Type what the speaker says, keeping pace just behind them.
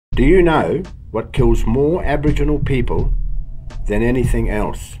Do you know what kills more Aboriginal people than anything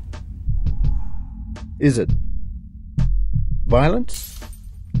else? Is it violence,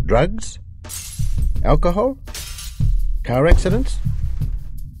 drugs, alcohol, car accidents?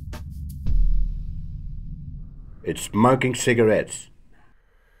 It's smoking cigarettes.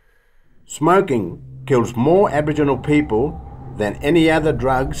 Smoking kills more Aboriginal people than any other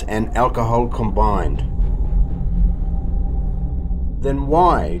drugs and alcohol combined. Then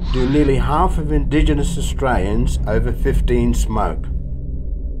why do nearly half of Indigenous Australians over 15 smoke?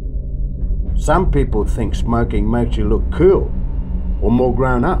 Some people think smoking makes you look cool or more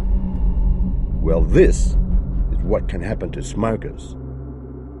grown up. Well, this is what can happen to smokers.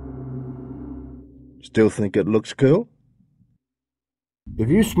 Still think it looks cool? If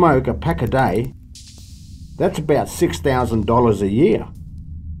you smoke a pack a day, that's about $6,000 a year.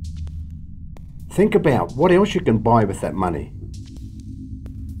 Think about what else you can buy with that money.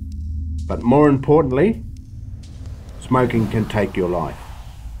 But more importantly, smoking can take your life.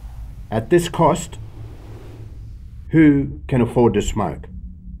 At this cost, who can afford to smoke?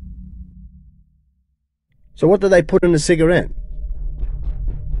 So what do they put in a cigarette?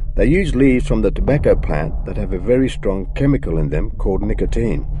 They use leaves from the tobacco plant that have a very strong chemical in them called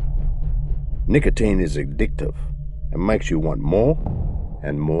nicotine. Nicotine is addictive and makes you want more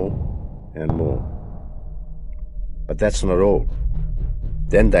and more and more. But that's not all.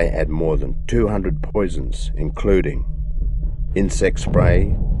 Then they add more than 200 poisons, including insect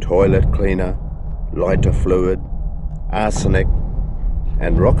spray, toilet cleaner, lighter fluid, arsenic,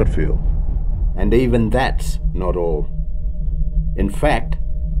 and rocket fuel. And even that's not all. In fact,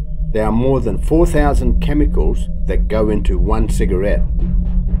 there are more than 4,000 chemicals that go into one cigarette.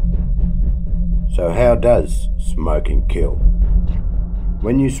 So how does smoking kill?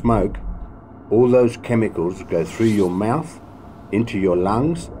 When you smoke, all those chemicals go through your mouth, into your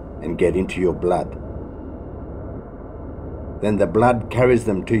lungs, and get into your blood. Then the blood carries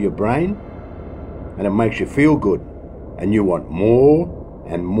them to your brain, and it makes you feel good, and you want more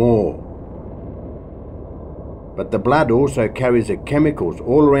and more. But the blood also carries the chemicals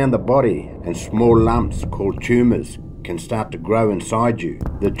all around the body, and small lumps called tumours can start to grow inside you.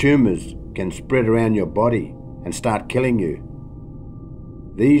 The tumours can spread around your body and start killing you.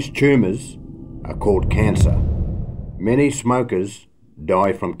 These tumours are called cancer. Many smokers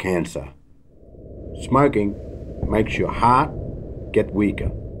die from cancer. Smoking makes your heart get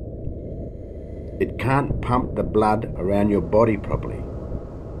weaker. It can't pump the blood around your body properly.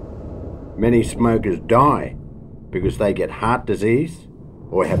 Many smokers die because they get heart disease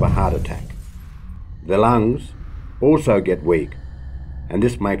or have a heart attack. The lungs also get weak, and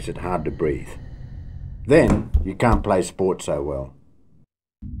this makes it hard to breathe. Then you can't play sport so well.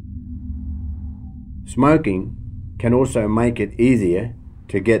 Smoking can also make it easier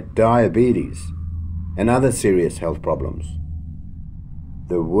to get diabetes and other serious health problems.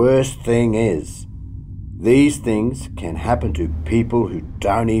 The worst thing is, these things can happen to people who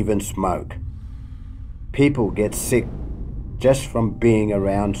don't even smoke. People get sick just from being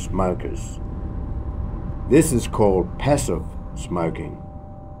around smokers. This is called passive smoking.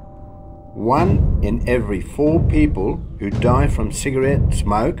 1 in every 4 people who die from cigarette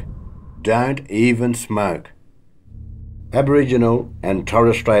smoke don't even smoke. Aboriginal and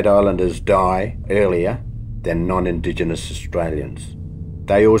Torres Strait Islanders die earlier than non-Indigenous Australians.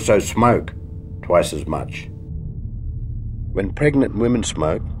 They also smoke twice as much. When pregnant women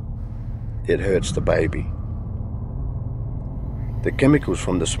smoke, it hurts the baby. The chemicals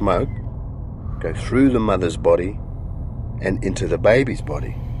from the smoke go through the mother's body and into the baby's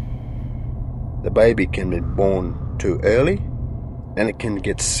body. The baby can be born too early, and it can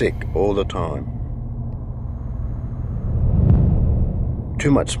get sick all the time. Too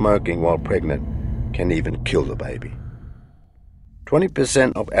much smoking while pregnant can even kill the baby.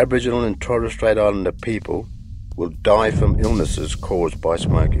 20% of Aboriginal and Torres Strait Islander people will die from illnesses caused by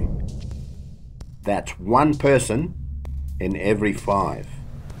smoking. That's 1 person in every 5.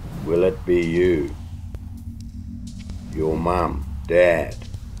 Will it be you? Your mum, dad,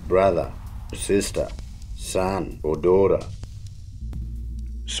 brother, sister, son or daughter?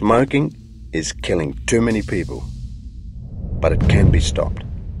 Smoking is killing too many people, but it can be stopped.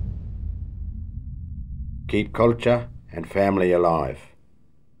 Keep culture and family alive.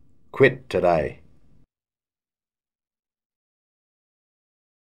 Quit today.